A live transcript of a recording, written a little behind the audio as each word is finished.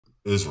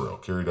Israel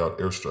carried out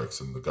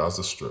airstrikes in the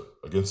Gaza Strip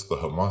against the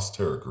Hamas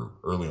terror group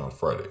early on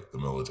Friday, the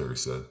military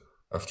said,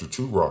 after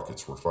two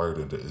rockets were fired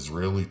into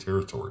Israeli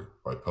territory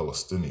by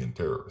Palestinian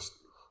terrorists.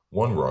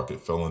 One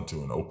rocket fell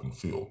into an open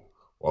field,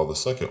 while the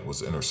second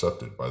was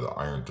intercepted by the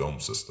Iron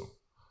Dome system.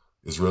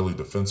 Israeli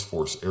Defense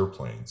Force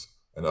airplanes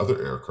and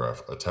other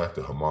aircraft attacked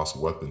a Hamas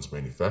weapons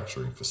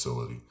manufacturing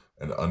facility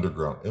and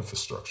underground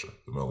infrastructure,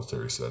 the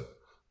military said.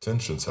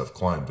 Tensions have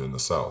climbed in the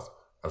south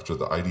after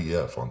the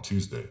IDF on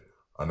Tuesday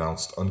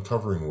announced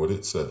uncovering what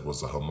it said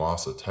was a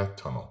Hamas attack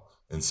tunnel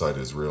inside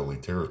Israeli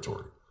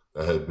territory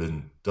that had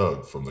been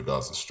dug from the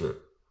Gaza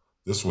Strip.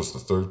 This was the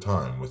third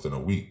time within a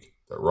week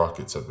that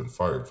rockets had been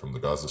fired from the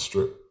Gaza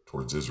Strip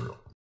towards Israel.